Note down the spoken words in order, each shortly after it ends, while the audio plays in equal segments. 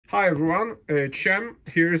Hi everyone, Chem.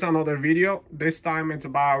 Here's another video. This time it's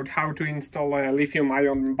about how to install a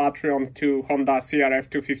lithium-ion battery onto Honda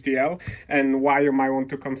CRF250L and why you might want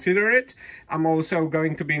to consider it. I'm also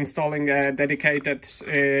going to be installing a dedicated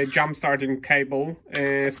jump starting cable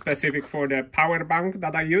specific for the power bank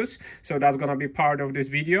that I use. So that's gonna be part of this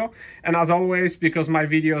video. And as always, because my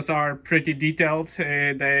videos are pretty detailed,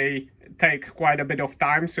 they take quite a bit of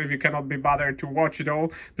time, so if you cannot be bothered to watch it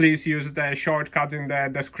all, please use the shortcuts in the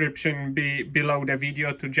description below the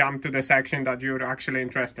video to jump to the section that you're actually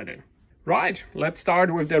interested in. Right, let's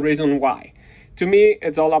start with the reason why. To me,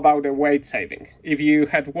 it's all about the weight saving. If you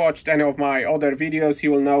had watched any of my other videos,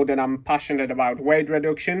 you will know that I'm passionate about weight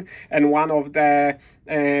reduction, and one of the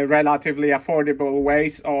relatively affordable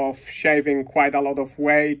ways of shaving quite a lot of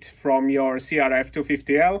weight from your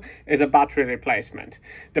CRF250L is a battery replacement.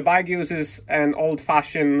 The bike uses an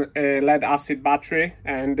old-fashioned lead-acid battery,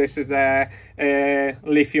 and this is a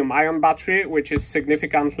lithium-ion battery, which is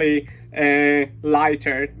significantly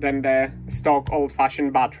lighter than the stock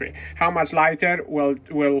old-fashioned battery. How much lighter,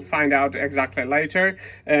 we'll find out exactly later,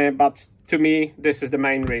 but to me this is the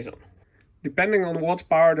main reason. Depending on what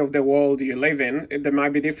part of the world you live in, there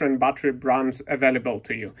might be different battery brands available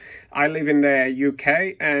to you. I live in the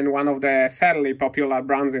UK, and one of the fairly popular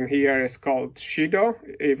brands in here is called Shido,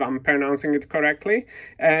 if I'm pronouncing it correctly.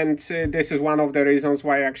 And this is one of the reasons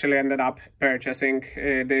why I actually ended up purchasing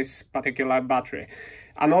this particular battery.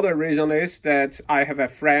 Another reason is that I have a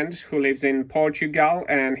friend who lives in Portugal,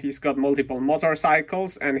 and he's got multiple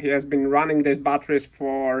motorcycles, and he has been running these batteries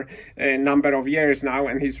for a number of years now,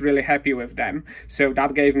 and he's really happy with them. So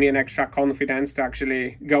that gave me an extra confidence to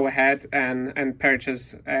actually go ahead and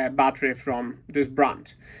purchase a battery from this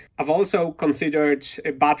brand. I've also considered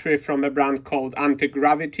a battery from a brand called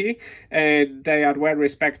Antigravity. They are a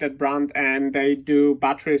well-respected brand, and they do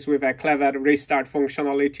batteries with a clever restart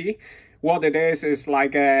functionality. What it is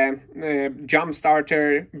like a jump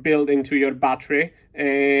starter built into your battery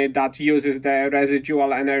that uses the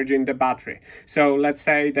residual energy in the battery. So let's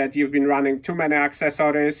say that you've been running too many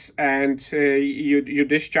accessories, and you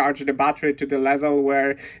discharge the battery to the level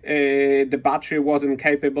where the battery wasn't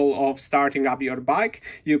capable of starting up your bike.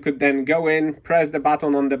 You could then go in, press the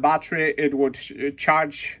button on the battery, it would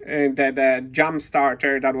charge the jump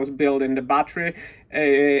starter that was built in the battery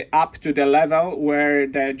up to the level where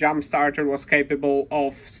the jump starter was capable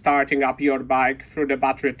of starting up your bike through the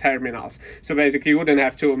battery terminals. So basically you wouldn't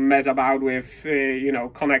have to mess about with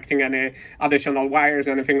connecting any additional wires,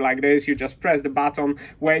 anything like this. You just press the button,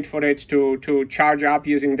 wait for it to charge up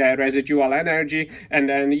using the residual energy, and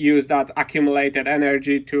then use that accumulated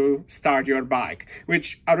energy to start your bike,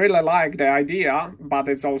 which I really like the idea, but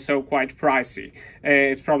it's also quite pricey.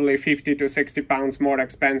 It's probably 50 to 60 pounds more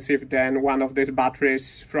expensive than one of these batteries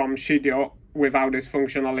from Shido without this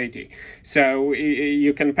functionality. So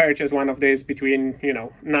you can purchase one of these between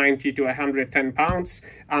 90 to 110 pounds.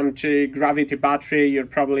 Anti-gravity battery, you're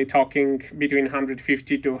probably talking between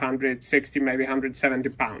 150 to 160, maybe 170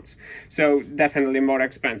 pounds. So definitely more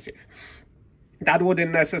expensive. That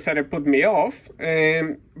wouldn't necessarily put me off,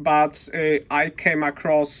 but I came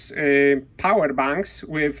across power banks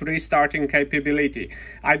with restarting capability.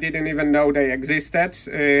 I didn't even know they existed,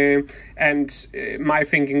 and my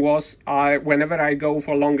thinking was, whenever I go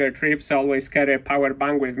for longer trips, I always carry a power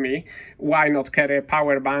bank with me. Why not carry a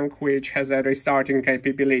power bank which has a restarting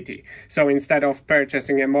capability? So instead of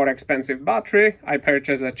purchasing a more expensive battery, I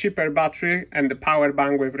purchased a cheaper battery and the power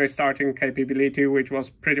bank with restarting capability, which was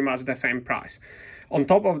pretty much the same price. On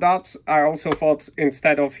top of that, I also thought,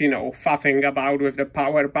 instead of faffing about with the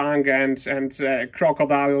power bank and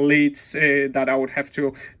crocodile leads that I would have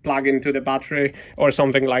to plug into the battery or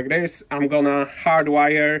something like this, I'm gonna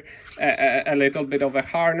hardwire a little bit of a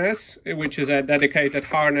harness, which is a dedicated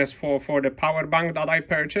harness for the power bank that I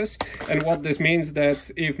purchased. And what this means, that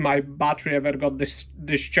if my battery ever got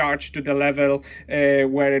discharged to the level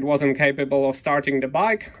where it wasn't capable of starting the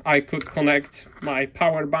bike, I could connect my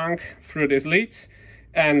power bank through these leads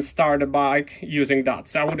and start the bike using that.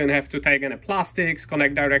 So I wouldn't have to take any plastics,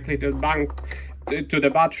 connect directly to the bank, to the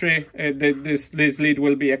battery. This lead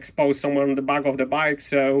will be exposed somewhere on the back of the bike,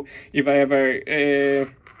 so if I ever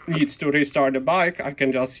needs to restart the bike, I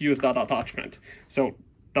can just use that attachment. So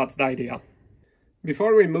that's the idea.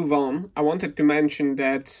 Before we move on, I wanted to mention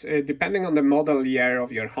that depending on the model year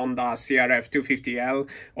of your Honda CRF250L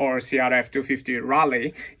or CRF250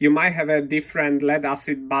 Rally, you might have a different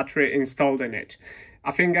lead-acid battery installed in it. I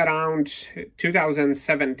think around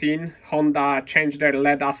 2017, Honda changed their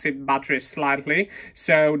lead acid batteries slightly.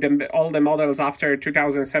 So all the models after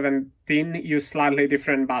 2017 use slightly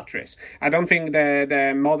different batteries. I don't think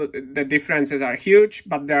the differences are huge,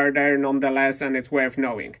 but they're there nonetheless, and it's worth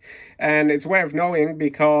knowing. And it's worth knowing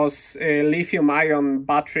because lithium-ion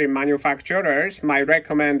battery manufacturers might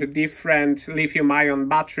recommend a different lithium-ion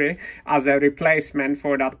battery as a replacement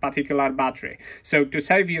for that particular battery. So to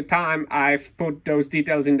save you time, I've put those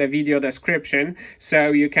details in the video description,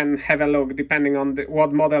 so you can have a look depending on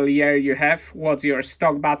what model year you have, what's your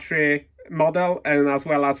stock battery model, and as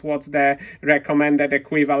well as what's the recommended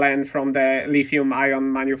equivalent from the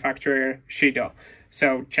lithium-ion manufacturer Shido.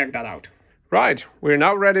 So check that out. Right, we're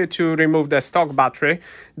now ready to remove the stock battery.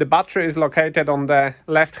 The battery is located on the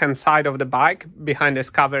left-hand side of the bike, behind this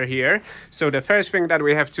cover here. So the first thing that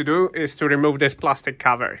we have to do is to remove this plastic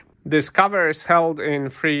cover. This cover is held in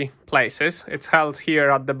 3 places. It's held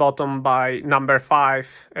here at the bottom by number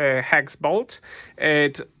 5 hex bolt.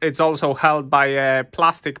 It's also held by a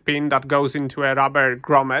plastic pin that goes into a rubber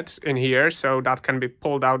grommet in here, so that can be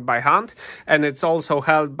pulled out by hand. And it's also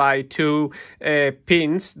held by 2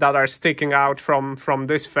 pins that are sticking out from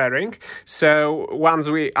this fairing. So once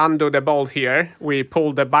we undo the bolt here, we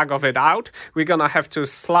pull the back of it out. We're gonna have to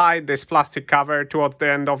slide this plastic cover towards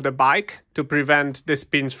the end of the bike to prevent these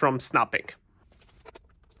pins from snapping.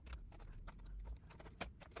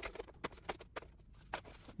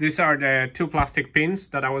 These are the 2 plastic pins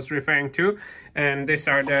that I was referring to, and these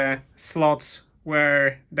are the slots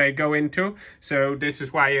where they go into. So this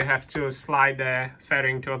is why you have to slide the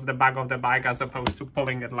fairing towards the back of the bike as opposed to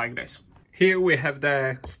pulling it like this. Here we have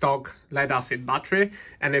the stock lead acid battery,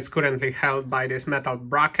 and it's currently held by this metal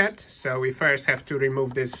bracket. So we first have to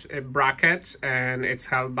remove this bracket, and it's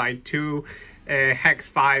held by 2 hex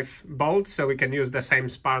 5 bolts, so we can use the same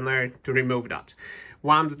spanner to remove that.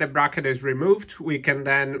 Once the bracket is removed, we can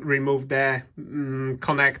then remove the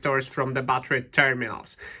connectors from the battery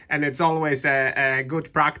terminals. And it's always a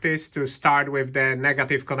good practice to start with the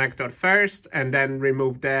negative connector first and then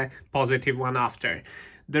remove the positive one after.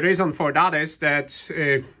 The reason for that is that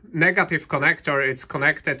negative connector is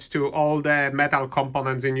connected to all the metal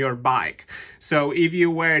components in your bike. So if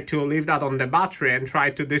you were to leave that on the battery and try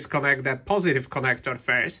to disconnect the positive connector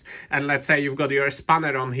first, and let's say you've got your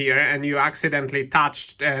spanner on here and you accidentally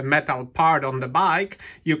touched a metal part on the bike,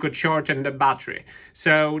 you could shorten the battery.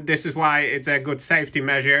 So this is why it's a good safety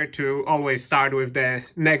measure to always start with the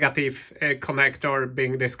negative connector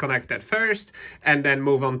being disconnected first and then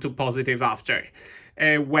move on to positive after.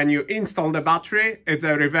 When you install the battery, it's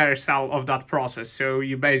a reversal of that process. So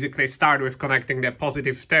you basically start with connecting the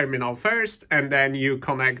positive terminal first, and then you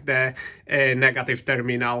connect the negative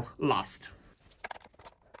terminal last.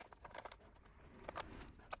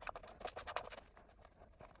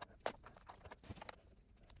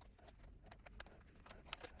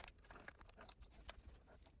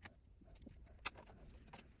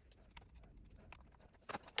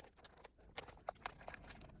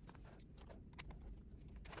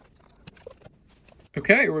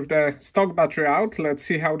 Okay, with the stock battery out, let's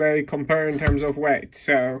see how they compare in terms of weight.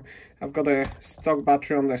 So I've got a stock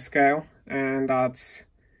battery on the scale, and that's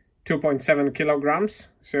 2.7 kilograms,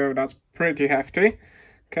 so that's pretty hefty.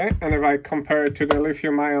 Okay, and if I compare it to the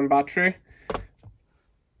lithium-ion battery,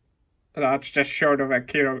 that's just short of a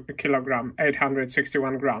kilogram,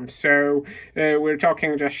 861 grams. So we're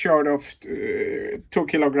talking just short of 2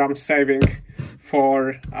 kilograms saving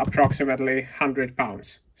for approximately 100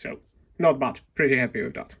 pounds. So not bad, pretty happy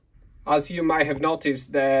with that. As you might have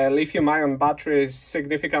noticed, the lithium-ion battery is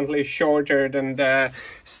significantly shorter than the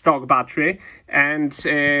stock battery, and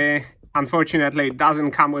unfortunately it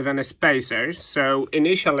doesn't come with any spacers. So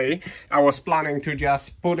initially I was planning to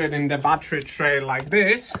just put it in the battery tray like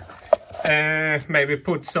this, maybe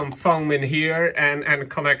put some foam in here and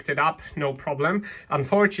connect it up, no problem.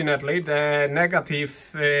 Unfortunately, the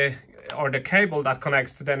negative or the cable that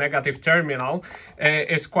connects to the negative terminal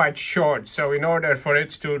is quite short. So in order for it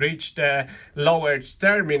to reach the lowered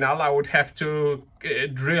terminal, I would have to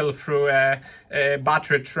drill through a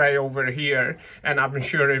battery tray over here, and I'm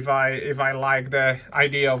sure if I like the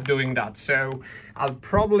idea of doing that. So I'll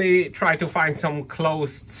probably try to find some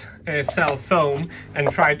closed cell foam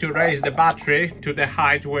and try to raise the battery to the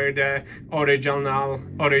height where the original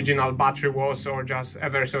battery was, or just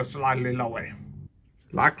ever so slightly lower.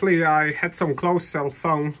 Luckily, I had some closed cell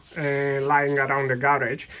foam lying around the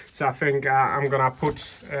garage, so I think I'm gonna put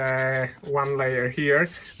one layer here.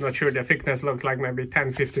 Not sure, the thickness looks like maybe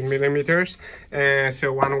 10-15 millimeters.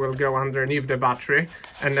 So one will go underneath the battery,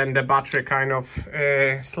 and then the battery kind of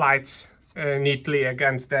slides neatly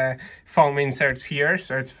against the foam inserts here,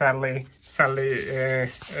 so it's fairly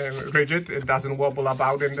rigid. It doesn't wobble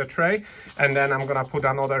about in the tray. And then I'm gonna put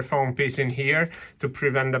another foam piece in here to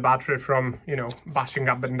prevent the battery from, you know, bashing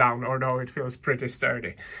up and down, although it feels pretty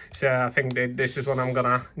sturdy. So I think that this is what I'm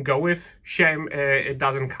gonna go with. Shame it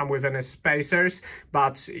doesn't come with any spacers,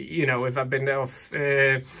 but you know, with a bit of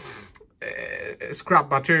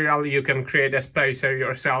scrap material, you can create a spacer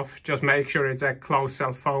yourself. Just make sure it's a closed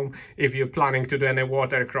cell foam if you're planning to do any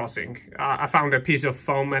water crossing. I found a piece of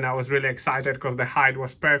foam and I was really excited because the height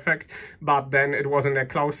was perfect, but then it wasn't a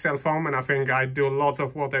closed cell foam, and I think I do lots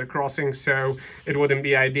of water crossing, so it wouldn't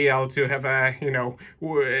be ideal to have a, you know,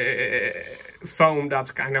 foam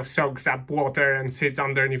that kind of soaks up water and sits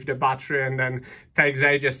underneath the battery and then takes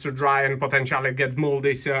ages to dry and potentially gets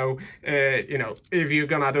moldy. So you know, if you're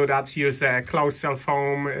gonna do that, use a closed cell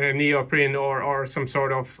foam, neoprene, or some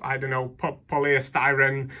sort of, I don't know,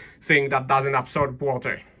 polystyrene thing that doesn't absorb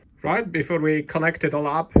water. Right, before we connect it all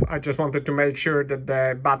up, I just wanted to make sure that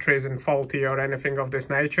the battery isn't faulty or anything of this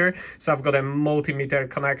nature. So I've got a multimeter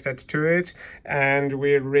connected to it, and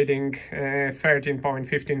we're reading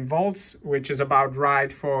 13.15 volts, which is about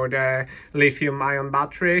right for the lithium-ion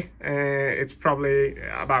battery. It's probably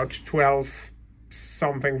about 12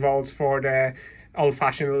 something volts for the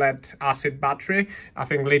old-fashioned lead acid battery. I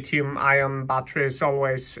think lithium-ion batteries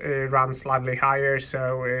always run slightly higher,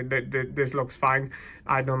 so this looks fine.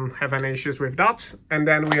 I don't have any issues with that. And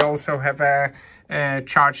then we also have a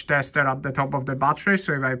charge tester at the top of the battery,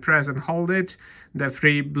 so if I press and hold it, the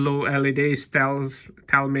 3 blue LEDs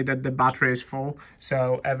tell me that the battery is full,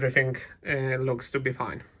 so everything looks to be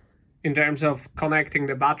fine. In terms of connecting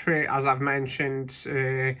the battery, as I've mentioned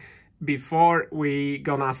before, we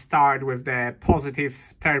gonna start with the positive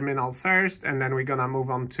terminal first, and then we're gonna move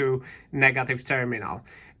on to negative terminal.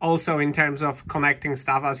 Also, in terms of connecting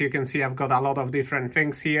stuff, as you can see, I've got a lot of different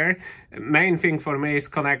things here. Main thing for me is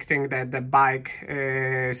connecting the bike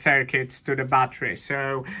circuits to the battery.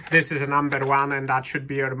 So this is a number one, and that should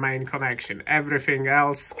be your main connection. Everything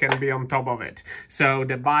else can be on top of it. So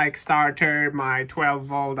the bike starter, my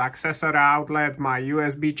 12-volt accessory outlet, my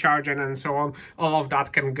USB charger, and so on, all of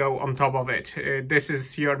that can go on top of it. This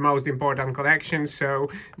is your most important connection. So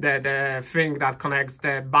the thing that connects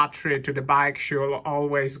the battery to the bike should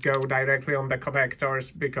always go directly on the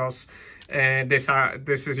connectors, because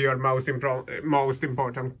this is your most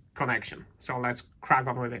important connection. So let's crack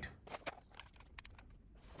on with it.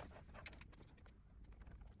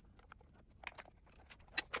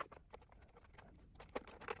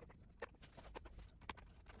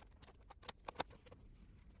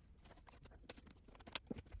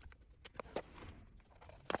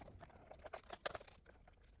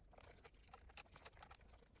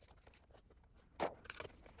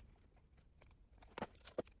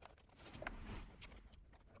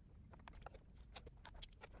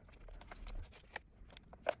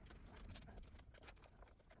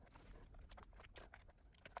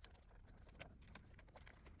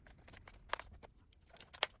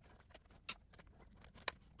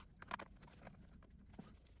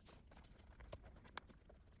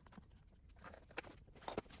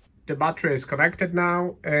 The battery is connected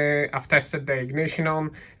now. I've tested the ignition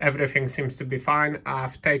on. Everything seems to be fine.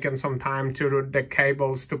 I've taken some time to route the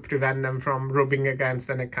cables to prevent them from rubbing against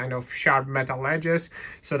any kind of sharp metal edges.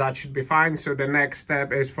 So that should be fine. So the next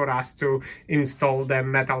step is for us to install the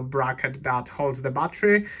metal bracket that holds the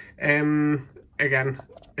battery. Again,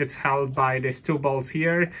 it's held by these 2 bolts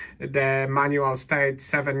here. The manual states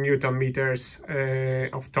 7 Newton meters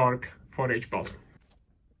of torque for each bolt.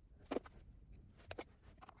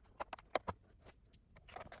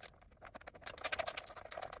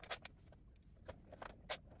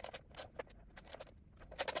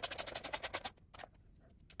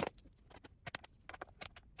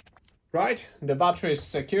 Right, the battery is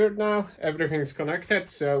secured now, everything's connected,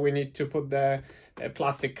 so we need to put the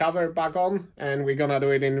plastic cover back on, and we're gonna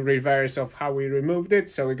do it in reverse of how we removed it.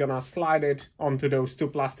 So we're gonna slide it onto those 2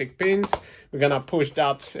 plastic pins. We're gonna push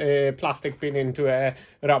that plastic pin into a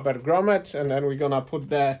rubber grommet, and then we're gonna put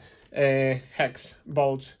the hex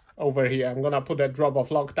bolt over here. I'm gonna put a drop of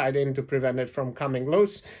Loctite in to prevent it from coming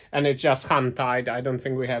loose, and it's just hand tied. I don't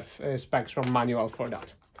think we have specs from manual for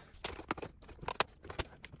that.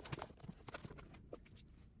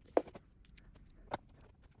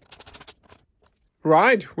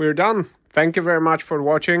 Right, we're done. Thank you very much for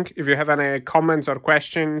watching. If you have any comments or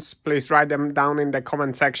questions, please write them down in the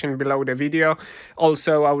comment section below the video.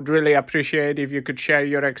 Also, I would really appreciate if you could share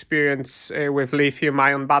your experience with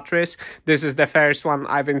lithium-ion batteries. This is the first one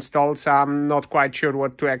I've installed, so I'm not quite sure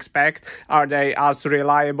what to expect. Are they as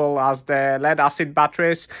reliable as the lead-acid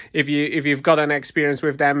batteries? If you've got an experience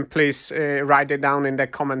with them, please write it down in the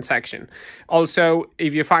comment section. Also,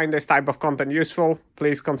 if you find this type of content useful,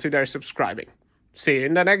 please consider subscribing. See you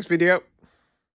in the next video.